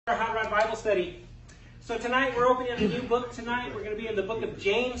Our Hot Rod Bible Study. So tonight we're opening a new book tonight. We're going to be in the book of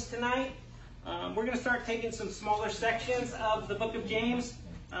James tonight. We're going to start taking some smaller sections of the book of James.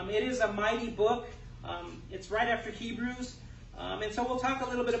 It is a mighty book. It's right after Hebrews. And so we'll talk a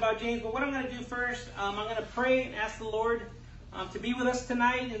little bit about James. But what I'm going to do first, I'm going to pray and ask the Lord to be with us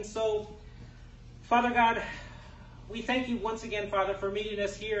tonight. And so, Father God, we thank you once again, Father, for meeting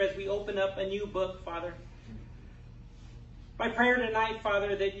us here as we open up a new book, Father. My prayer tonight,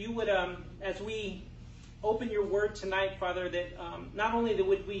 Father, that you would, as we open your word tonight, Father, that not only that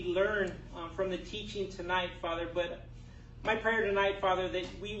would we learn from the teaching tonight, Father, but my prayer tonight, Father, that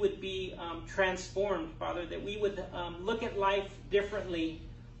we would be transformed, Father, that we would look at life differently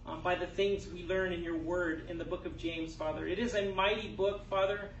by the things we learn in your word in the book of James, Father. It is a mighty book,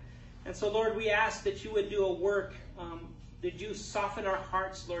 Father. And so, Lord, we ask that you would do a work, that you soften our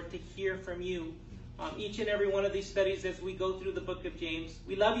hearts, Lord, to hear from you. Each and every one of these studies as we go through the book of James.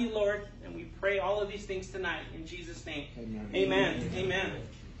 We love you, Lord, and we pray all of these things tonight in Jesus' name. Amen. Amen. Amen.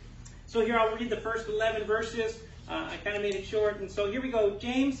 So here I'll read the first 11 verses. I kind of made it short. And so here we go.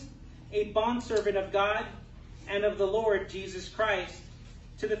 James, a bondservant of God and of the Lord Jesus Christ,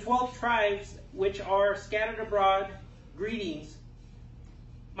 to the 12 tribes which are scattered abroad, greetings.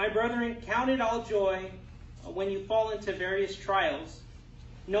 My brethren, count it all joy when you fall into various trials,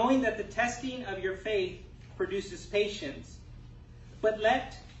 knowing that the testing of your faith produces patience. But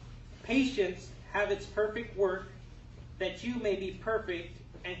let patience have its perfect work, that you may be perfect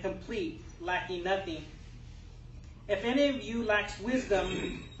and complete, lacking nothing. If any of you lacks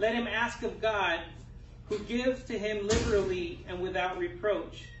wisdom, let him ask of God, who gives to him liberally and without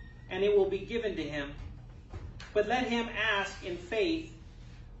reproach, and it will be given to him. But let him ask in faith,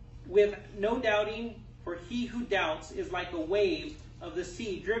 with no doubting, for he who doubts is like a wave of the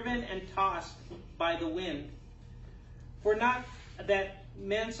sea, driven and tossed by the wind. For not that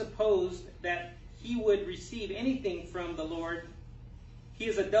men supposed that he would receive anything from the Lord. He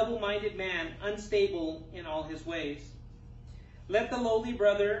is a double-minded man, unstable in all his ways. Let the lowly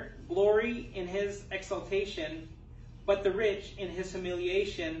brother glory in his exaltation, but the rich in his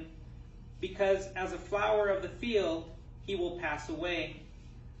humiliation, because as a flower of the field he will pass away.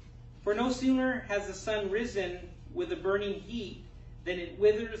 For no sooner has the sun risen with a burning heat, then it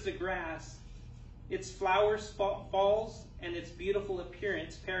withers the grass, its flowers falls, and its beautiful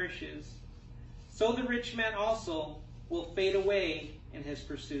appearance perishes. So the rich man also will fade away in his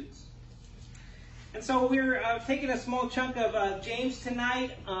pursuits. And so we're taking a small chunk of James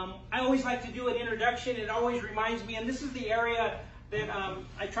tonight. I always like to do an introduction. It always reminds me, and this is the area that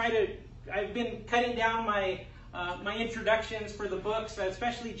I've been cutting down my introductions for the books,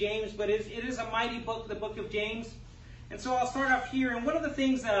 especially James, but it is a mighty book, the book of James. And so I'll start off here. And one of the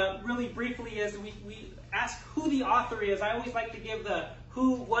things really briefly is we ask who the author is. I always like to give the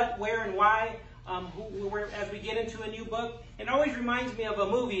who, what, where, and why as we get into a new book. It always reminds me of a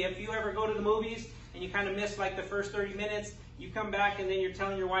movie. If you ever go to the movies and you kind of miss like the first 30 minutes, you come back and then you're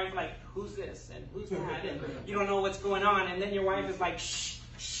telling your wife, like, who's this and who's that? And you don't know what's going on. And then your wife is like, shh,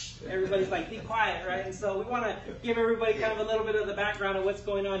 shh. Everybody's like, be quiet, right? And so we want to give everybody kind of a little bit of the background of what's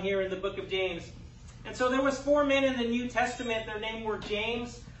going on here in the book of James. And so there was 4 men in the New Testament. Their names were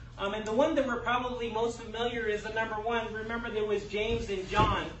James. And the one that we're probably most familiar is the number 1. Remember, there was James and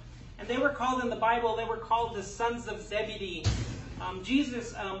John. And they were called in the Bible, they were called the sons of Zebedee.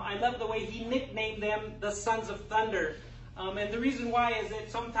 Jesus, I love the way he nicknamed them the sons of thunder. And the reason why is that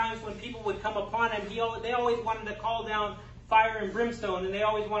sometimes when people would come upon him, they always wanted to call down fire and brimstone, and they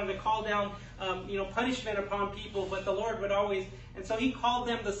always wanted to call down punishment upon people, but the Lord would always, and so he called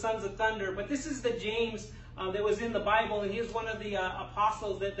them the sons of thunder. But this is the James that was in the Bible, and he was one of the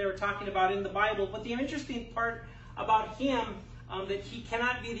apostles that they were talking about in the Bible. But the interesting part about him, that he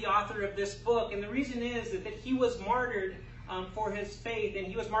cannot be the author of this book, and the reason is that he was martyred for his faith, and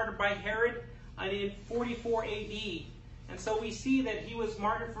he was martyred by Herod in 44 AD. And so we see that he was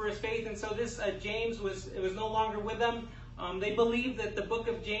martyred for his faith, and so this James was no longer with them. They believe that the book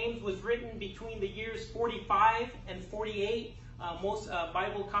of James was written between the years 45 and 48. Most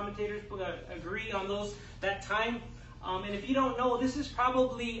Bible commentators agree on that time. And if you don't know, this is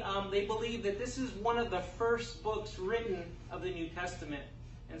probably, they believe that this is one of the first books written of the New Testament.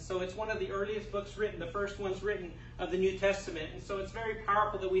 And so it's one of the earliest books written, the first ones written of the New Testament. And so it's very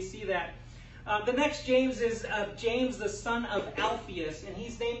powerful that we see that. The next James is James, the son of Alphaeus. And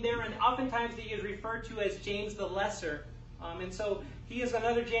he's named there, and oftentimes he is referred to as James the Lesser. And so he is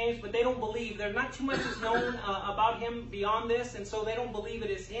another James, but they don't believe. There's not too much is known about him beyond this, and so they don't believe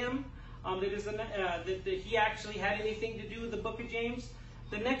it is him. That he actually had anything to do with the book of James.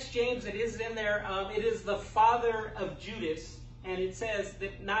 The next James that is in there, it is the father of Judas. and it says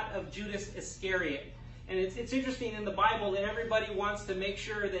that not of Judas Iscariot. And it's interesting in the Bible that everybody wants to make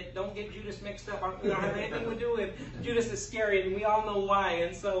sure that don't get Judas mixed up. We don't have anything to do with Judas Iscariot, and we all know why.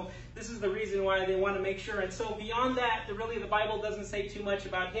 And so this is the reason why they want to make sure. And so beyond that, really the Bible doesn't say too much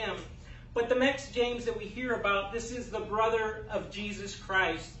about him. But the next James that we hear about, this is the brother of Jesus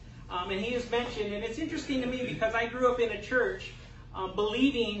Christ. And he is mentioned. And it's interesting to me because I grew up in a church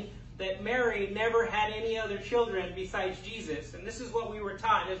believing that Mary never had any other children besides Jesus. And this is what we were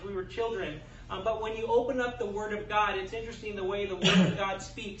taught as we were children. But when you open up the Word of God, it's interesting the way the Word of God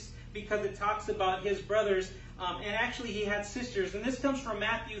speaks, because it talks about his brothers. And actually he had sisters. And this comes from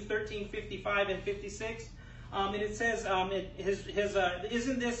Matthew 13:55 and 56. And it says,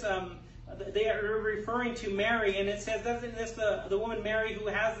 isn't this... they are referring to Mary, and it says, isn't this the woman Mary who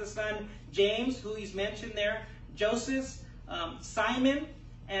has the son James, who he's mentioned there, Joseph, Simon,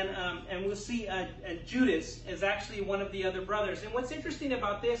 and we'll see Judas is actually one of the other brothers. And what's interesting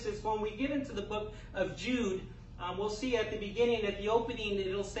about this is when we get into the book of Jude, we'll see at the beginning, at the opening,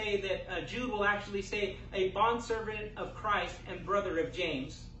 it'll say that Jude will actually say a bondservant of Christ and brother of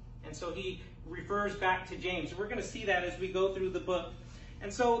James. And so he refers back to James. We're going to see that as we go through the book.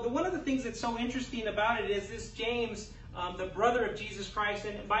 And so one of the things that's so interesting about it is this James, the brother of Jesus Christ,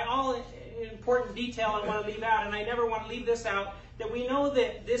 and by all important detail I want to leave out, and I never want to leave this out, that we know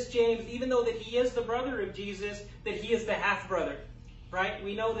that this James, even though that he is the brother of Jesus, that he is the half-brother, right?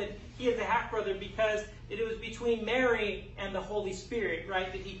 We know that he is the half-brother because it was between Mary and the Holy Spirit,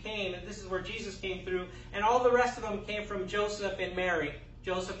 right, that he came, and this is where Jesus came through, and all the rest of them came from Joseph and Mary.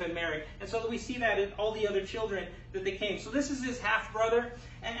 Joseph and Mary. And so we see that in all the other children that they came. So this is his half-brother.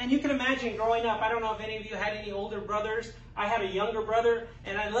 And you can imagine growing up, I don't know if any of you had any older brothers. I had a younger brother,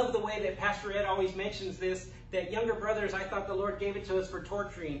 and I love the way that Pastor Ed always mentions this, that younger brothers, I thought the Lord gave it to us for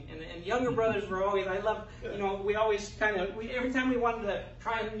torturing. And younger brothers were always, I love, we always every time we wanted to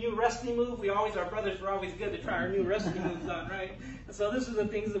try a new wrestling move, our brothers were always good to try our new wrestling moves on, right? And so this is the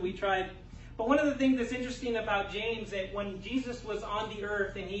things that we tried. But one of the things that's interesting about James, that when Jesus was on the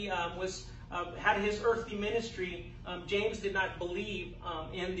earth and he had his earthly ministry, James did not believe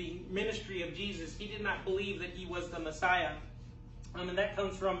in the ministry of Jesus. He did not believe that he was the Messiah. And that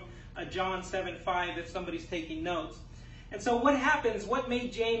comes from John 7:5, if somebody's taking notes. And so what happens? What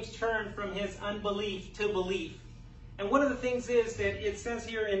made James turn from his unbelief to belief? And one of the things is that it says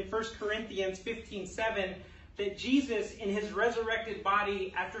here in 1 Corinthians 15:7, that Jesus, in his resurrected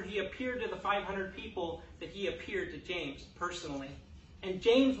body, after he appeared to the 500 people, that he appeared to James personally. And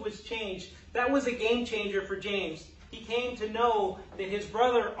James was changed. That was a game changer for James. He came to know that his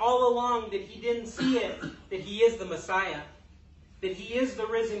brother, all along, that he didn't see it, that he is the Messiah, that he is the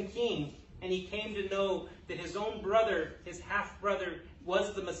risen King. And he came to know that his own brother, his half-brother,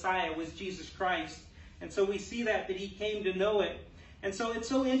 was the Messiah, was Jesus Christ. And so we see that he came to know it. And so it's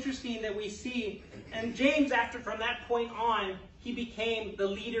so interesting that we see, and James, from that point on, he became the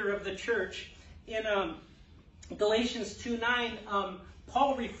leader of the church. In Galatians 2:9,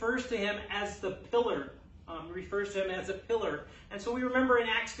 Paul refers to him as the pillar. And so we remember in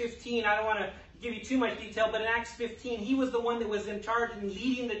Acts 15, I don't want to give you too much detail, but in Acts 15, he was the one that was in charge and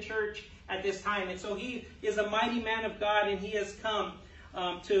leading the church at this time. And so he is a mighty man of God, and he has come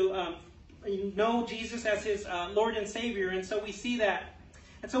to know Jesus as his Lord and Savior. And so we see that.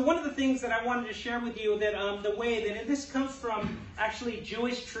 And so one of the things that I wanted to share with you, that the way that, and this comes from actually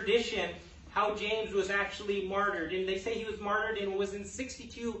Jewish tradition, how James was actually martyred. And they say he was martyred and it was in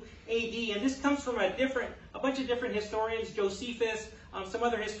 62 AD. And this comes from a bunch of different historians, Josephus, some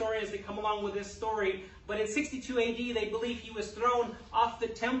other historians that come along with this story. But in 62 AD, they believe he was thrown off the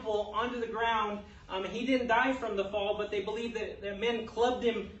temple onto the ground. He didn't die from the fall, but they believe that men clubbed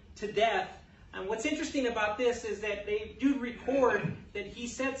him to death. And what's interesting about this is that they do record that he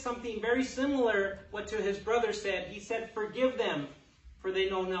said something very similar what to his brother said. He said, "Forgive them, for they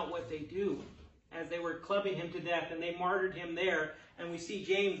know not what they do," as they were clubbing him to death, and they martyred him there. And we see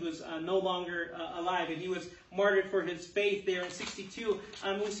James was no longer alive, and he was martyred for his faith there in 62.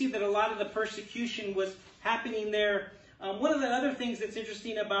 We see that a lot of the persecution was happening there. One of the other things that's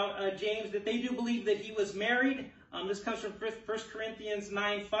interesting about James, that they do believe that he was married. This comes from 1 Corinthians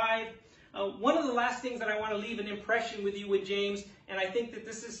 9:5. One of the last things that I want to leave an impression with you with James, and I think that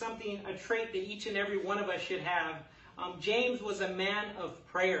this is a trait that each and every one of us should have. James was a man of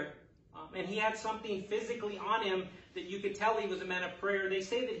prayer. And he had something physically on him that you could tell he was a man of prayer. They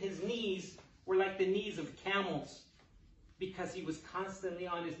say that his knees were like the knees of camels, because he was constantly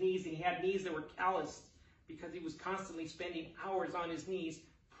on his knees, and he had knees that were calloused because he was constantly spending hours on his knees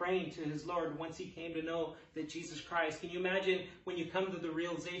praying to his Lord once he came to know that Jesus Christ. Can you imagine when you come to the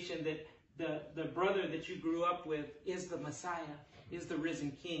realization that the brother that you grew up with is the Messiah, is the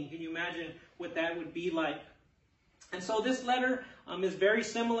risen King. Can you imagine what that would be like? And so this letter is very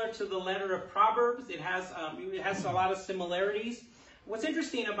similar to the letter of Proverbs. It has a lot of similarities. What's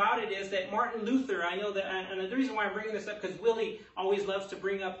interesting about it is that Martin Luther, I know that, and the reason why I'm bringing this up, because Willie always loves to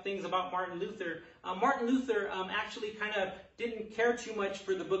bring up things about Martin Luther. Martin Luther actually kind of didn't care too much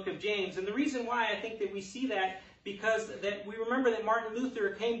for the book of James. And the reason why I think that we see that, because that we remember that Martin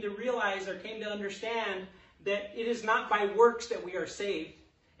Luther came to realize, or came to understand, that it is not by works that we are saved.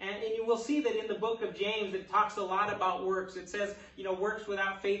 And you will see that in the book of James, it talks a lot about works. It says, works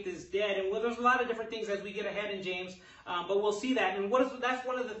without faith is dead. And there's a lot of different things as we get ahead in James, but we'll see that. And that's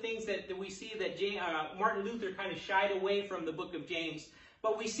one of the things that we see that Martin Luther kind of shied away from the book of James.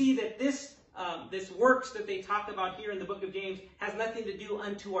 But we see that this works that they talk about here in the book of James has nothing to do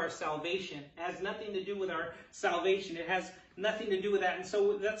unto our salvation. It has nothing to do with our salvation. It has nothing to do with that. And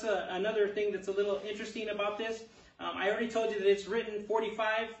so that's another thing that's a little interesting about this. I already told you that it's written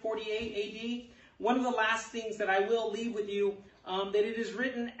 45, 48 AD. One of the last things that I will leave with you, that it is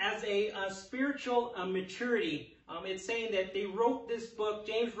written as a spiritual maturity. It's saying that they wrote this book,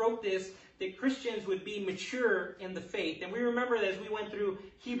 James wrote this, that Christians would be mature in the faith. And we remember that as we went through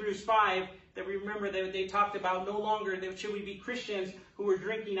Hebrews 5, that we remember that they talked about no longer that should we be Christians who are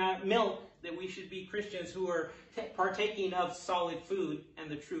drinking milk, that we should be Christians who are partaking of solid food and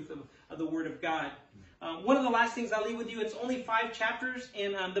the truth of the Word of God. One of the last things I'll leave with you, it's only 5 chapters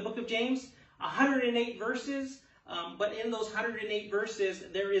in the book of James, 108 verses, but in those 108 verses,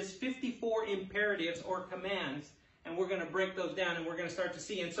 there is 54 imperatives or commands, and we're going to break those down and we're going to start to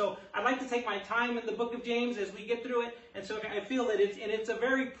see. And so I'd like to take my time in the book of James as we get through it, and so I feel that it's a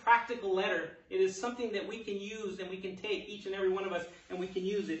very practical letter. It is something that we can use and we can take, each and every one of us, and we can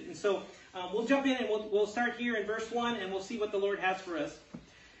use it. And so we'll jump in and we'll start here in verse 1, and we'll see what the Lord has for us.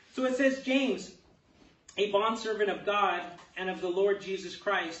 So it says, James, a bondservant of God and of the Lord Jesus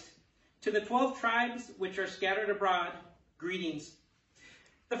Christ, to the 12 tribes which are scattered abroad, greetings.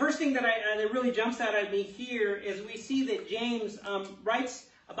 The first thing that really jumps out at me here is we see that James writes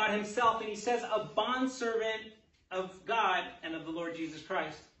about himself, and he says, a bondservant of God and of the Lord Jesus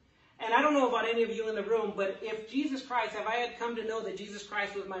Christ. And I don't know about any of you in the room, but if I had come to know that Jesus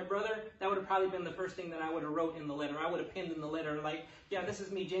Christ was my brother, that would have probably been the first thing that I would have wrote in the letter. I would have pinned in the letter, like, yeah, this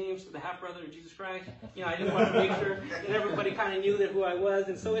is me, James, the half-brother of Jesus Christ. I didn't want to make sure that everybody kind of knew that who I was.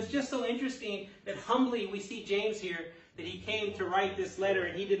 And so it's just so interesting that humbly we see James here, that he came to write this letter,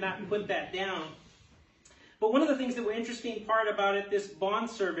 and he did not put that down. But one of the things that were interesting part about it, this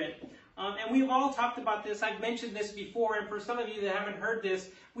bondservant, and we've all talked about this. I've mentioned this before, and for some of you that haven't heard this,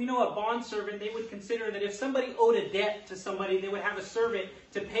 we know a bondservant, they would consider that if somebody owed a debt to somebody, they would have a servant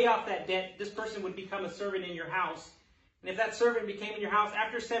to pay off that debt. This person would become a servant in your house. And if that servant became in your house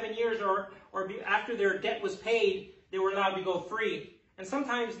after 7 years or after their debt was paid, they were allowed to go free. And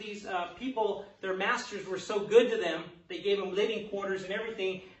sometimes these people, their masters were so good to them, they gave them living quarters and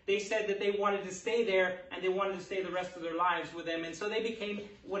everything. They said that they wanted to stay there, and they wanted to stay the rest of their lives with them. And so they became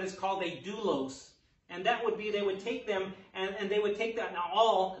what is called a doulos. And that would be, they would take them, and they would take that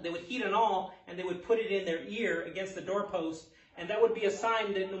awl, they would heat an awl, and they would put it in their ear against the doorpost. And that would be a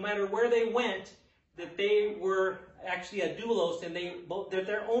sign that no matter where they went, that they were actually a doulos, and that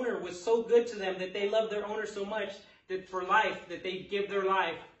their owner was so good to them, that they loved their owner so much that for life, that they give their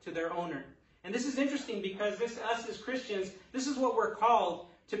life to their owner. And this is interesting because us as Christians, this is what we're called,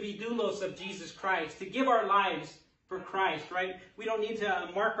 to be doulos of Jesus Christ, to give our lives for Christ, right? We don't need to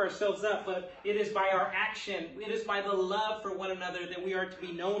mark ourselves up, but it is by our action, it is by the love for one another that we are to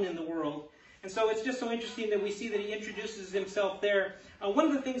be known in the world. And so it's just so interesting that we see that he introduces himself there. One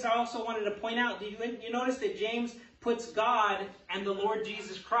of the things I also wanted to point out, you notice that James puts God and the Lord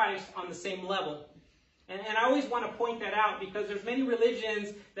Jesus Christ on the same level. And I always want to point that out because there's many religions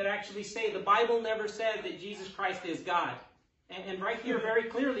that actually say the Bible never said that Jesus Christ is God. And right here, very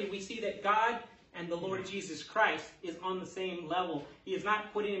clearly, we see that God and the Lord Jesus Christ is on the same level. He is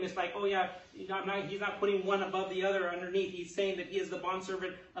not putting him, it's like, oh yeah, he's not putting one above the other underneath. He's saying that he is the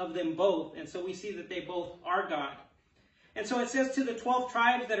bondservant of them both. And so we see that they both are God. And so it says to the 12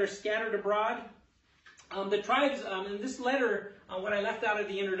 tribes that are scattered abroad. The tribes, in this letter, what I left out of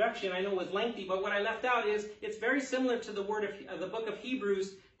the introduction, I know was lengthy, but what I left out is, it's very similar to the word of the book of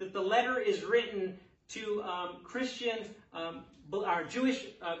Hebrews, that the letter is written to Christians, our Jewish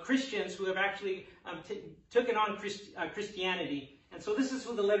Christians who have actually taken on Christianity. And so this is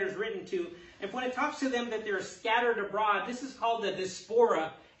who the letter is written to. And when it talks to them that they're scattered abroad, this is called the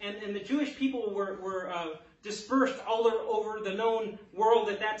diaspora. and the Jewish people were dispersed all over the known world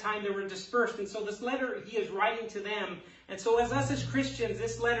at that time. They were dispersed. And so this letter he is writing to them. And so as us as Christians,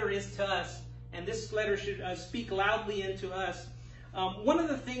 this letter is to us. And this letter should speak loudly into us. One of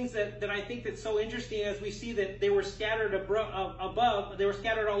the things that I think that's so interesting as we see that they were scattered above, they were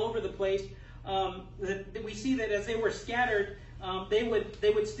scattered all over the place, that we see that as they were scattered, they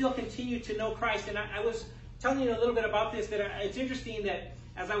would still continue to know Christ. And I was telling you a little bit about this, that it's interesting that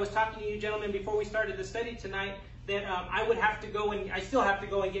as I was talking to you gentlemen before we started the study tonight, that I would have to go, and I still have to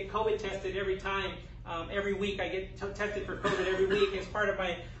go and get COVID tested every time. Every week I get tested for COVID every week as part of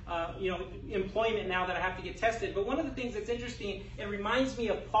my employment now that I have to get tested. But one of the things that's interesting, it reminds me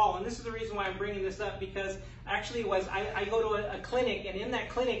of Paul, and this is the reason why I'm bringing this up, because actually I go to a clinic, and in that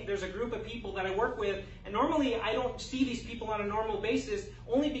clinic there's a group of people that I work with, and normally I don't see these people on a normal basis,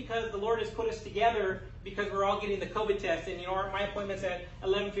 only because the Lord has put us together because we're all getting the COVID test. And my appointment's at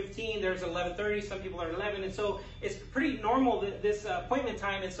 11:15, there's 11:30, some people are at 11, and so it's pretty normal this appointment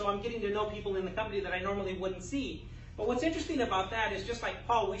time, and so I'm getting to know people in the company that I normally wouldn't see. But what's interesting about that is, just like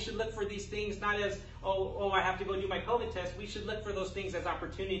Paul, we should look for these things not as, I have to go do my COVID test. We should look for those things as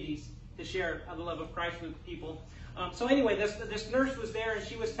opportunities to share the love of Christ with people. So anyway, this nurse was there, and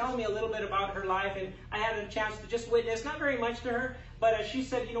she was telling me a little bit about her life, and I had a chance to just witness, not very much to her, but she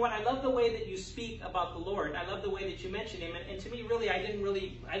said, you know what, I love the way that you speak about the Lord. I love the way that you mention Him. And to me, really, I didn't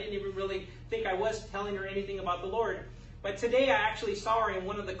even really think I was telling her anything about the Lord. But today I actually saw her in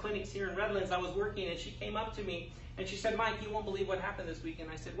one of the clinics here in Redlands. I was working, and she came up to me, and she said, Mike, you won't believe what happened this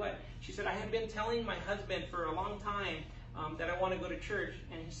weekend. I said, what? She said, I had been telling my husband for a long time that I want to go to church.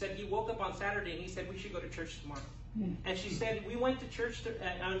 And he said he woke up on Saturday, and he said, we should go to church tomorrow. And she said, we went to church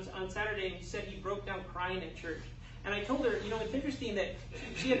on Saturday, and he said he broke down crying at church. And I told her, it's interesting that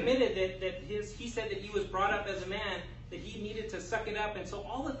she admitted that he said that he was brought up as a man, that he needed to suck it up. And so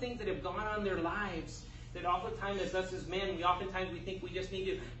all the things that have gone on in their lives, that oftentimes as us as men, we think we just need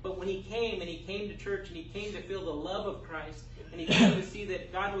to. But when he came to church, and he came to feel the love of Christ, and he came to see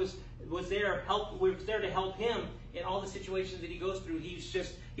that God was there to help him in all the situations that he goes through, he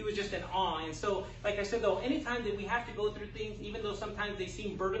was just in awe. And so, like I said, though, anytime that we have to go through things, even though sometimes they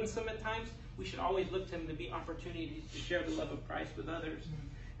seem burdensome at times, we should always look to him to be opportunities to share the love of Christ with others.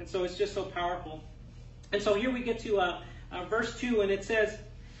 And so it's just so powerful. And so here we get to verse 2, and it says,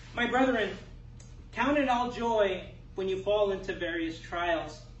 my brethren, count it all joy when you fall into various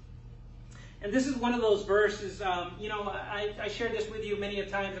trials. And this is one of those verses, I shared this with you many a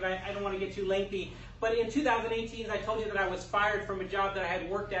times, and I don't want to get too lengthy. But in 2018, I told you that I was fired from a job that I had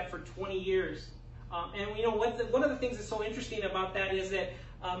worked at for 20 years. And one of the things that's so interesting about that is that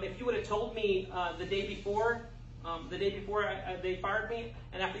if you would have told me the day before they fired me,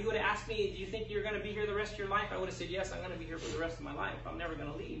 and after you would have asked me, do you think you're going to be here the rest of your life? I would have said, yes, I'm going to be here for the rest of my life. I'm never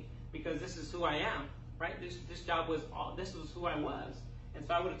going to leave, because this is who I am, right? This job this was who I was. And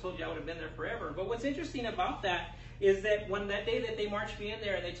so I would have told you I would have been there forever. But what's interesting about that is that when that day that they marched me in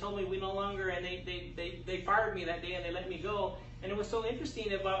there and they told me we no longer, and they fired me that day and they let me go. And it was so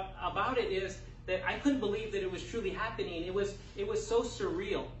interesting about it is that I couldn't believe that it was truly happening. It was so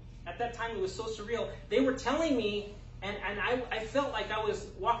surreal. At that time, it was so surreal. They were telling me, and I felt like I was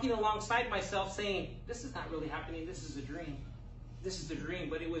walking alongside myself saying, this is not really happening. This is a dream. This is a dream,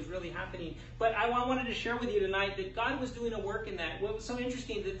 but it was really happening. But I wanted to share with you tonight that God was doing a work in that. What was so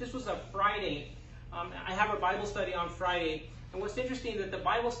interesting that this was a Friday. I have a Bible study on Friday. And what's interesting that the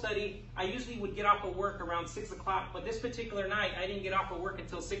Bible study, I usually would get off of work around 6 o'clock. But this particular night, I didn't get off of work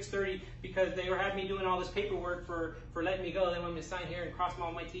until 6:30 because they were having me doing all this paperwork for letting me go. They wanted me to sign here and cross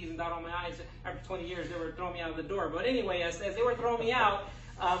all my T's and dot all my I's. After 20 years, they were throwing me out of the door. But anyway, as they were throwing me out,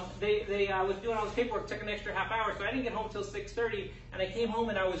 I was doing all this paperwork, took an extra half hour, so I didn't get home till 6:30, and I came home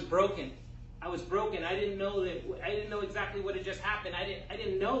and I was broken. I was broken. I didn't know exactly what had just happened. I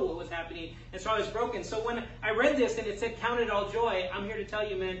didn't know what was happening, and so I was broken. So when I read this and it said, "Count it all joy," I'm here to tell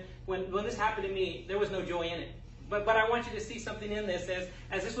you, man, when this happened to me, there was no joy in it. But I want you to see something in this.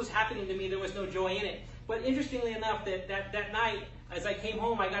 As this was happening to me, there was no joy in it. But interestingly enough, that night, as I came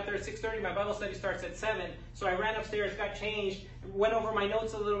home, I got there at 6:30. My Bible study starts at 7. So I ran upstairs, got changed, went over my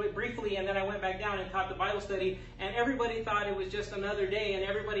notes a little bit briefly, and then I went back down and caught the Bible study. And everybody thought it was just another day.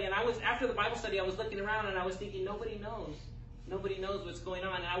 And I was, after the Bible study, I was looking around and I was thinking, nobody knows. Nobody knows what's going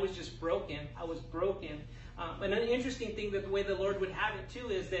on. And I was just broken. I was broken. Another interesting thing that the way the Lord would have it too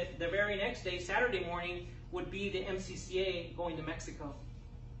is that the very next day, Saturday morning, would be the MCCA going to Mexico.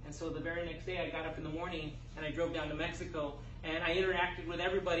 And so the very next day I got up in the morning and I drove down to Mexico and I interacted with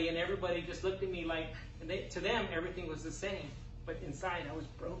everybody, and everybody just looked at me like, to them everything was the same. But inside I was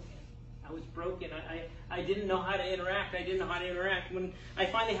broken. I I was broken. I didn't know how to interact. I didn't know how to interact. When I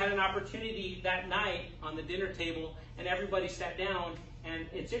finally had an opportunity that night on the dinner table, and everybody sat down, and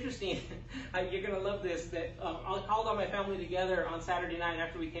it's interesting, you're going to love this, that I called all my family together on Saturday night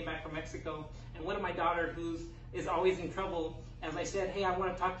after we came back from Mexico, and one of my daughters, who is always in trouble, as I said, hey, I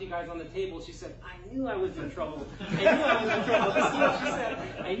want to talk to you guys on the table, she said, I knew I was in trouble. I knew I was in trouble. This is what she said.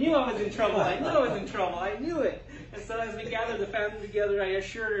 I knew I was in trouble. I knew I was in trouble. I knew it. And so as we gathered the family together, I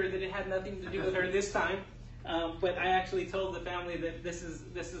assured her that it had nothing to do with her this time. But I actually told the family that this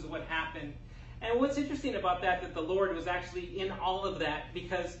is what happened. And what's interesting about that the Lord was actually in all of that,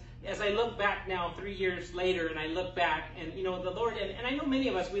 because as I look back now 3 years later, and I look back, and the Lord, and I know many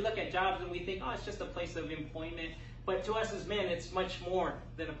of us, we look at jobs and we think, oh, it's just a place of employment. But to us as men, it's much more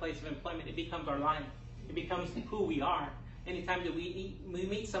than a place of employment. It becomes our life. It becomes who we are. Anytime that we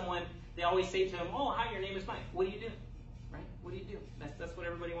meet someone, they always say to them, oh, hi, your name is Mike. What do you do? Right? What do you do? That's what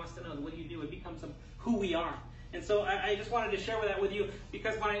everybody wants to know. What do you do? It becomes who we are. And so I just wanted to share that with you,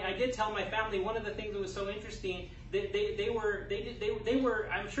 because when I did tell my family, one of the things that was so interesting, they were,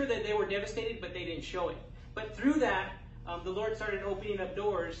 I'm sure that they were devastated, but they didn't show it. But through that, the Lord started opening up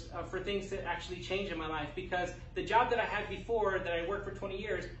doors for things to actually change in my life, because the job that I had before, that I worked for 20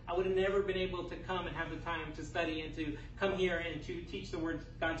 years, I would have never been able to come and have the time to study and to come here and to teach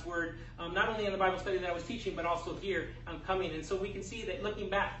God's Word, not only in the Bible study that I was teaching, but also here coming. And so we can see that looking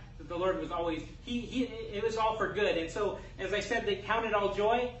back, that the Lord was always, it was all for good. And so, as I said, they counted all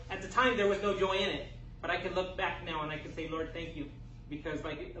joy. At the time, there was no joy in it. But I can look back now and I can say, Lord, thank you. Because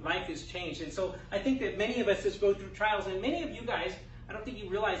life has changed. And so I think that many of us just go through trials, and many of you guys, I don't think you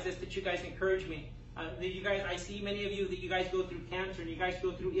realize this, that you guys encourage me. That you guys, I see many of you that you guys go through cancer, and you guys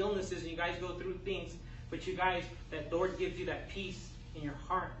go through illnesses, and you guys go through things, but you guys, that Lord gives you that peace in your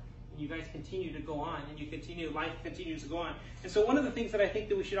heart, and you guys continue to go on, and life continues to go on. And so one of the things that I think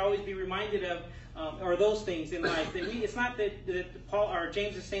that we should always be reminded of are those things in life. That it's not that Paul or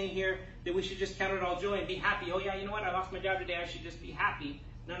James is saying here that we should just count it all joy and be happy. Oh yeah, you know what? I lost my job today. I should just be happy.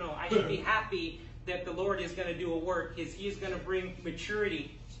 No. I should be happy that the Lord is going to do a work. He is going to bring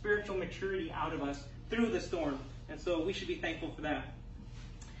maturity, spiritual maturity out of us through the storm. And so we should be thankful for that.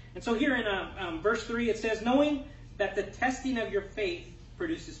 And so here in verse 3, it says, knowing that the testing of your faith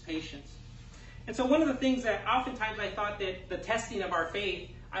produces patience. And so one of the things that oftentimes I thought that the testing of our faith,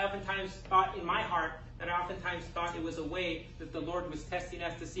 I oftentimes thought in my heart that I oftentimes thought it was a way that the Lord was testing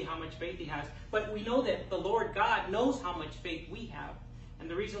us to see how much faith He has. But we know that the Lord God knows how much faith we have. And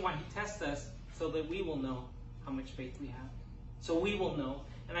the reason why He tests us, so that we will know how much faith we have. So we will know.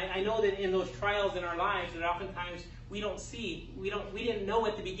 And I know that in those trials in our lives, that oftentimes we didn't know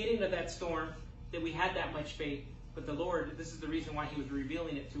at the beginning of that storm that we had that much faith. But the Lord, this is the reason why He was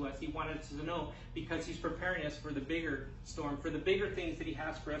revealing it to us. He wanted us to know, because He's preparing us for the bigger storm, for the bigger things that He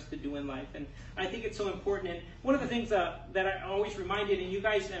has for us to do in life. And I think it's so important. And one of the things that I always reminded, and you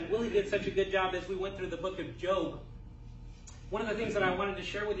guys, and Willie did such a good job as we went through the book of Job. One of the things that I wanted to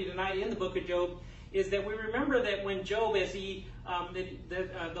share with you tonight in the book of Job is that we remember that when Job, as the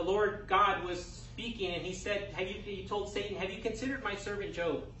Lord God was speaking, and He said, He told Satan, have you considered my servant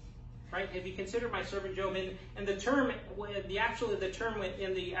Job? Right? Have you considered my servant Job? And the term, in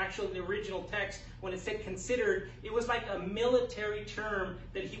the original text, when it said considered, it was like a military term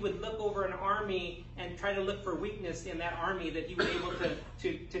that he would look over an army and try to look for weakness in that army that he was able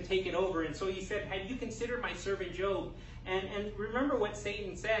to take it over. And so he said, have you considered my servant Job? And remember what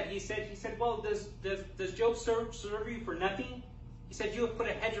Satan said. He said, well, does Job serve you for nothing? He said, you have put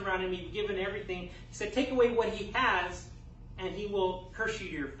a hedge around him, you've given everything. He said, take away what he has, and he will curse you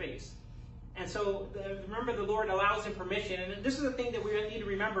to your face. And so, remember, the Lord allows him permission. And this is the thing that we need to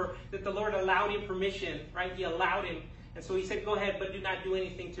remember, that the Lord allowed him permission, right? He allowed him. And so He said, go ahead, but do not do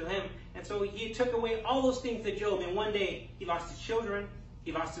anything to him. And so He took away all those things to Job. And one day, he lost his children,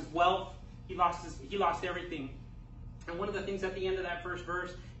 he lost his wealth, he lost everything. And one of the things at the end of that first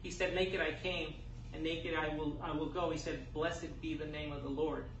verse, He said, naked I came, and naked I will go. He said, blessed be the name of the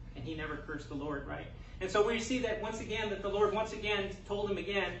Lord. And he never cursed the Lord, right? And so we see that once again, that the Lord once again told him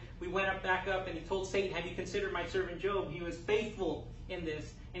again, we went back up, and He told Satan, have you considered my servant Job? He was faithful in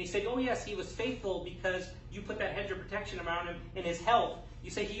this. And He said, oh yes, he was faithful because you put that hedge of protection around him in his health. You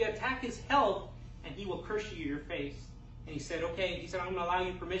say he attacked his health, and he will curse you to your face. And He said, okay, He said, I'm going to allow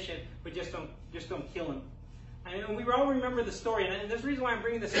you permission, but just don't kill him. And we all remember the story, and there's a reason why I'm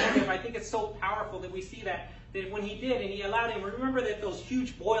bringing this story up. I think it's so powerful that we see that when he did, and he allowed him, remember that those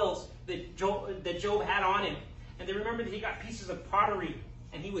huge boils that Job had on him, and they remember that he got pieces of pottery,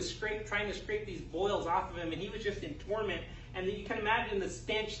 and he was trying to scrape these boils off of him, and he was just in torment. And you can imagine the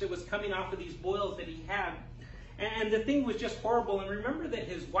stench that was coming off of these boils that he had. And the thing was just horrible. And remember that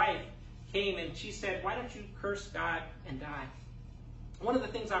his wife, came and she said, why don't you curse God and die? One of the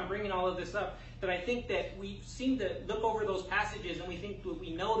things I'm bringing all of this up, that I think that we seem to look over those passages and we think that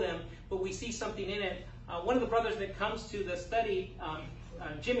we know them, but we see something in it. One of the brothers that comes to the study,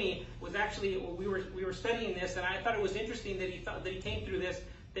 Jimmy, was actually, we were studying this, and I thought it was interesting that he came through this,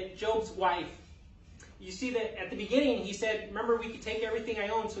 that Job's wife, you see that at the beginning he said, remember, we could take everything I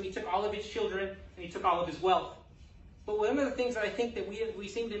own, so he took all of his children and he took all of his wealth. But one of the things that I think that we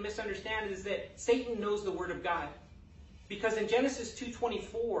seem to misunderstand is that Satan knows the word of God. Because in Genesis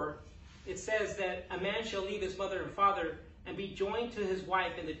 2:24, it says that a man shall leave his mother and father and be joined to his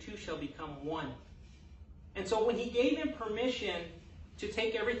wife, and the two shall become one. And so when he gave him permission to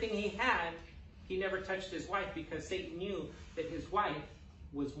take everything he had, he never touched his wife, because Satan knew that his wife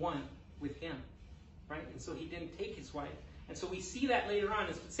was one with him. Right? And so he didn't take his wife. And so we see that later on.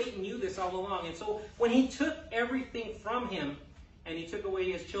 Satan knew this all along. And so when he took everything from him, and he took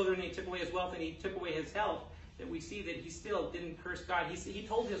away his children, and he took away his wealth, and he took away his health, that we see that he still didn't curse God. He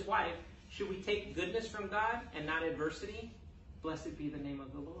told his wife, should we take goodness from God and not adversity? Blessed be the name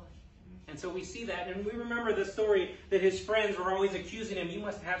of the Lord. And so we see that, and we remember the story that his friends were always accusing him. You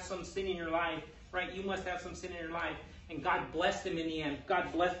must have some sin in your life, right? You must have some sin in your life. And God blessed him in the end.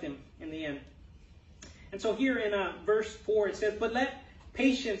 God blessed him in the end. And so here in verse 4 it says, but let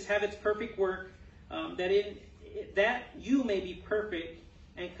patience have its perfect work, that you may be perfect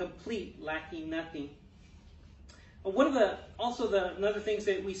and complete, lacking nothing. One of another things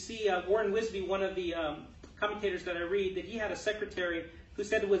that we see, Warren Wisby, one of the commentators that I read, that he had a secretary who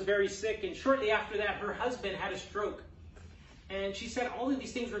said was very sick, and shortly after that her husband had a stroke. And she said all of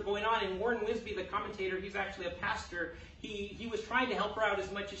these things were going on, and Warren Wisby, the commentator, he's actually a pastor, he was trying to help her out as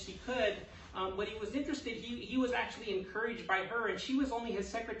much as he could, but he was interested, he was actually encouraged by her, and she was only his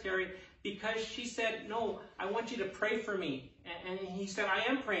secretary, because she said, no, I want you to pray for me. And he said, I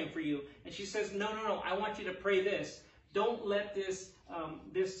am praying for you. And she says, no, I want you to pray this. Don't let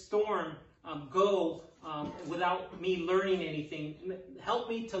this storm go without me learning anything. Help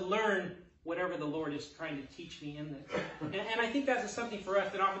me to learn whatever the Lord is trying to teach me in this. And I think that's something for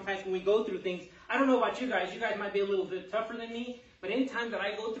us, that oftentimes when we go through things, I don't know about you guys might be a little bit tougher than me, but anytime that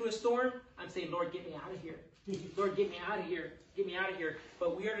I go through a storm, I'm saying, Lord, get me out of here. Lord, get me out of here. Get me out of here.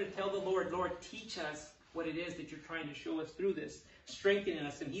 But we are to tell the Lord, Lord, teach us what it is that you're trying to show us through this. Strengthening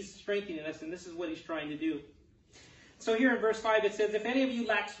us. And he's strengthening us, and this is what he's trying to do. So here in verse 5 it says, if any of you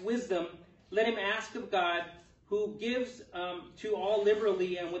lacks wisdom, let him ask of God, who gives to all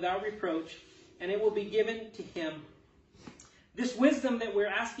liberally and without reproach, and it will be given to him. This wisdom that we're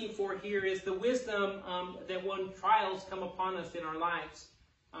asking for here is the wisdom that when trials come upon us in our lives.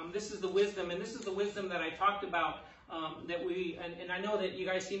 This is the wisdom, and this is the wisdom that I talked about, and I know that you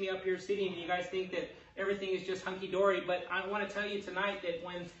guys see me up here sitting, and you guys think that everything is just hunky-dory, but I want to tell you tonight that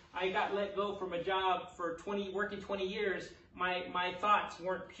when I got let go from a job for working 20 years, my thoughts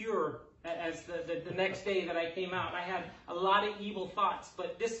weren't pure as the next day that I came out. I had a lot of evil thoughts,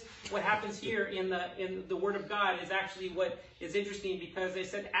 but what happens here in the Word of God is actually what is interesting, because they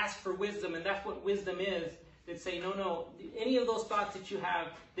said ask for wisdom, and that's what wisdom is. That say, no, any of those thoughts that you have,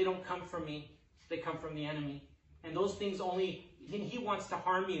 they don't come from me. They come from the enemy. And those things he wants to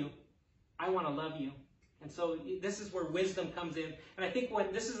harm you. I want to love you. And so this is where wisdom comes in. And I think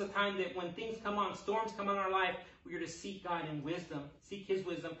this is a time that when things come on, storms come on our life, we are to seek God in wisdom, seek his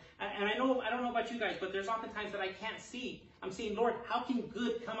wisdom. And I don't know about you guys, but there's often times that I can't see. I'm saying, Lord, how can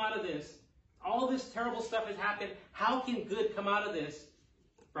good come out of this? All this terrible stuff has happened. How can good come out of this?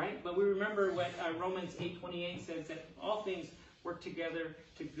 Right? But we remember what Romans 8:28 says, that all things work together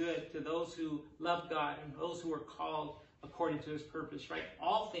to good to those who love God and those who are called according to his purpose, right?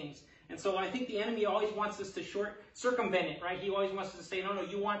 All things. And so I think the enemy always wants us to circumvent it, right? He always wants us to say, no,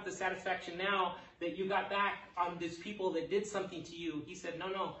 you want the satisfaction now that you got back on these people that did something to you. He said,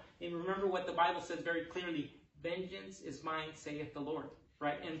 no. And remember what the Bible says very clearly, vengeance is mine, saith the Lord.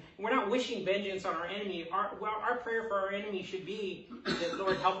 Right? And we're not wishing vengeance on our enemy. Our prayer for our enemy should be that,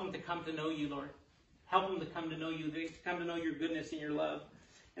 Lord, help them to come to know you, Lord. Help them to come to know you, to come to know your goodness and your love.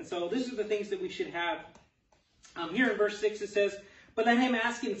 And so these are the things that we should have. Here in verse 6 it says, but let him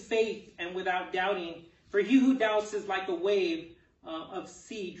ask in faith and without doubting, for he who doubts is like a wave of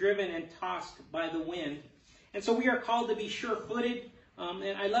sea driven and tossed by the wind. And so we are called to be sure-footed.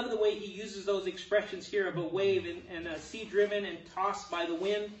 And I love the way he uses those expressions here of a wave and a sea driven and tossed by the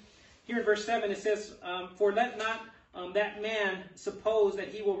wind. Here in verse 7 it says, for let not that man suppose that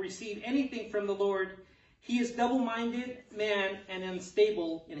he will receive anything from the Lord. He is double-minded man and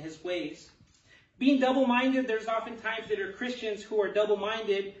unstable in his ways. Being double-minded, there's often times that are Christians who are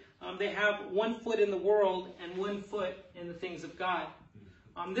double-minded. They have one foot in the world and one foot in the things of God.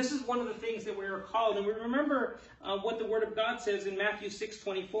 This is one of the things that we are called. And we remember what the Word of God says in Matthew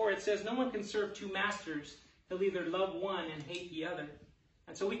 6:24. It says, no one can serve two masters. He'll either love one and hate the other.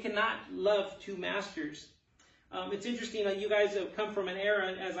 And so we cannot love two masters. It's interesting that you guys have come from an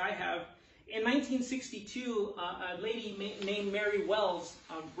era, as I have. In 1962, a lady named Mary Wells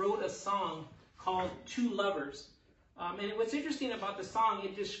wrote a song called Two Lovers. And what's interesting about the song,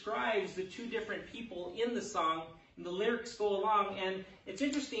 it describes the two different people in the song, and the lyrics go along. And it's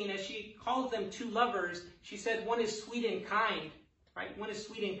interesting, as she calls them two lovers, she said one is sweet and kind, right? One is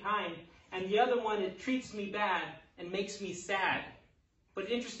sweet and kind. And the other one, it treats me bad and makes me sad. But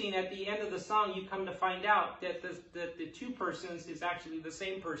interesting, at the end of the song, you come to find out that the two persons is actually the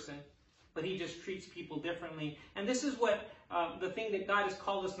same person, but he just treats people differently. And this is what the thing that God has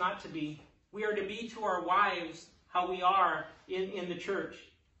called us not to be. We are to be to our wives how we are in the church.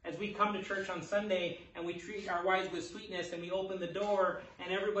 As we come to church on Sunday and we treat our wives with sweetness and we open the door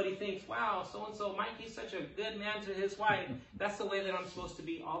and everybody thinks, wow, so-and-so, Mikey's such a good man to his wife. That's the way that I'm supposed to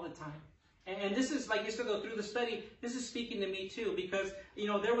be all the time. And this is, like, just to go through the study, this is speaking to me too, because, you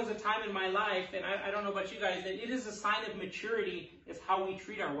know, there was a time in my life, and I don't know about you guys, that it is a sign of maturity is how we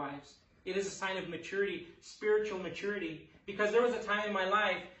treat our wives. It is a sign of maturity, spiritual maturity, because there was a time in my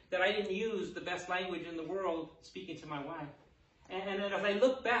life that I didn't use the best language in the world speaking to my wife. And as I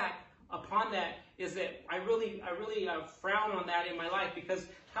look back upon that, is that I really frown on that in my life, because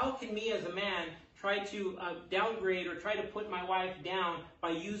how can me as a man try to downgrade or try to put my wife down by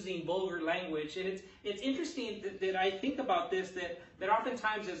using vulgar language? And it's interesting that I think about this, that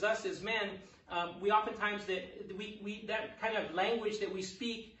oftentimes as us as men, we oftentimes that that kind of language that we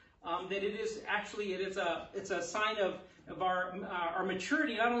speak, that it is actually, it's a sign of our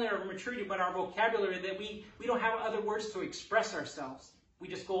maturity, not only our maturity, but our vocabulary, that we don't have other words to express ourselves. We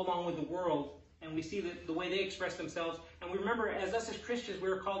just go along with the world, and we see the way they express themselves. And we remember, as us as Christians, we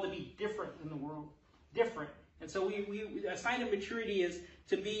are called to be different than the world. Different. And so a sign of maturity is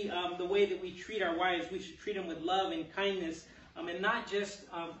to be the way that we treat our wives. We should treat them with love and kindness, and not just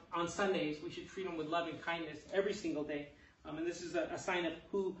on Sundays. We should treat them with love and kindness every single day. And this is a sign of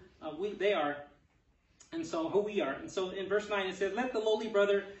who they are, and so who we are. And so in verse 9 it says, let the lowly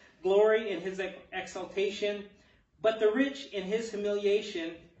brother glory in his exaltation, but the rich in his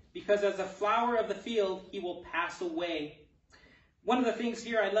humiliation, because as a flower of the field he will pass away. One of the things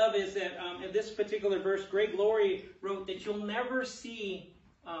here I love is that in this particular verse, Greg Laurie wrote that you'll never see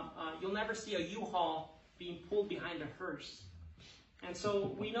a U-Haul being pulled behind a hearse. And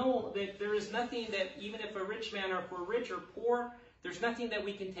so we know that there is nothing that, even if a rich man, or if we're rich or poor, there's nothing that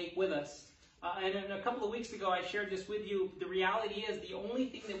we can take with us. And a couple of weeks ago I shared this with you. The reality is the only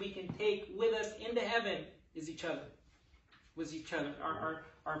thing that we can take with us into heaven is each other. Was each other.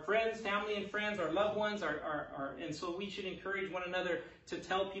 Our friends, family and friends, our loved ones, and so we should encourage one another to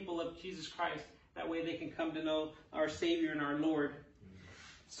tell people of Jesus Christ. That way they can come to know our Savior and our Lord.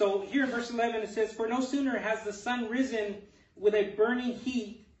 So here in verse 11 it says, for no sooner has the sun risen with a burning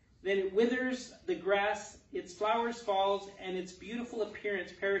heat than it withers the grass, its flowers falls, and its beautiful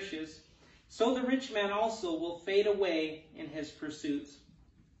appearance perishes. So the rich man also will fade away in his pursuits.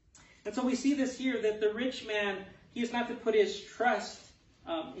 And so we see this here, that the rich man, he is not to put his trust.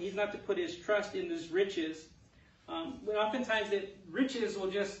 He's not to put his trust in his riches. But oftentimes that riches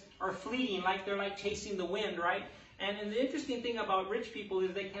are fleeting, like they're like chasing the wind, right? And the interesting thing about rich people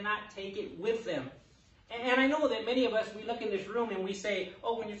is they cannot take it with them. And I know that many of us, we look in this room and we say,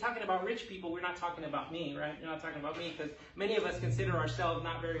 oh, when you're talking about rich people, we're not talking about me, right? You're not talking about me, because many of us consider ourselves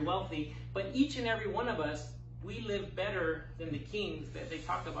not very wealthy. But each and every one of us, we live better than the kings that they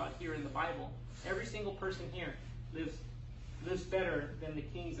talk about here in the Bible. Every single person here lives better than the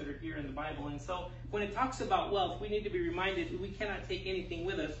kings that are here in the Bible. And so when it talks about wealth, we need to be reminded we cannot take anything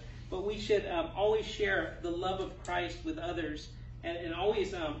with us, but we should always share the love of Christ with others. And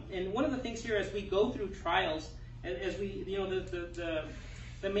always, and one of the things here as we go through trials, as we, you know,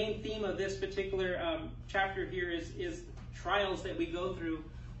 the main theme of this particular chapter here is trials that we go through.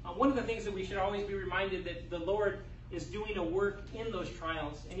 One of the things that we should always be reminded that the Lord is doing a work in those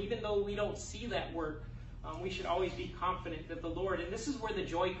trials. And even though we don't see that work, we should always be confident that the Lord, and this is where the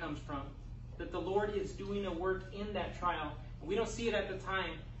joy comes from, that the Lord is doing a work in that trial. We don't see it at the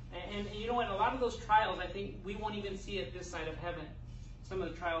time. And you know what? A lot of those trials, I think we won't even see it this side of heaven. Some of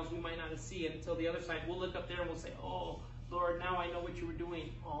the trials we might not see it until the other side. We'll look up there and we'll say, oh, Lord, now I know what you were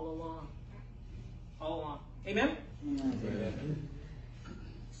doing all along. All along. Amen? Amen.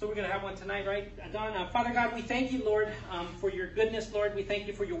 So we're going to have one tonight, right? Don, Father God, we thank you, Lord, for your goodness, Lord. We thank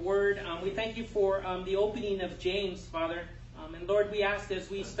you for your word. We thank you for the opening of James, Father. And Lord, we ask as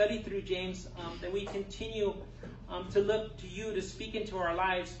we study through James that we continue to look to you to speak into our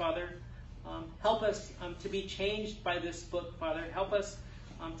lives, Father. Help us to be changed by this book, Father. Help us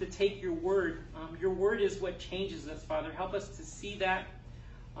to take your word. Your word is what changes us, Father. Help us to see that.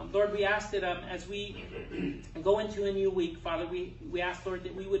 Lord, we ask that as we go into a new week, Father, we ask, Lord,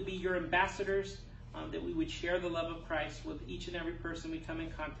 that we would be your ambassadors, that we would share the love of Christ with each and every person we come in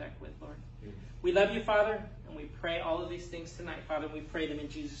contact with, Lord. We love you, Father, and we pray all of these things tonight, Father. We pray them in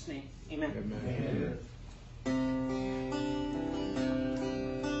Jesus' name. Amen. Amen.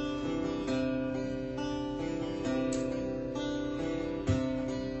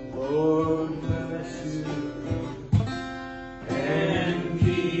 Lord bless you.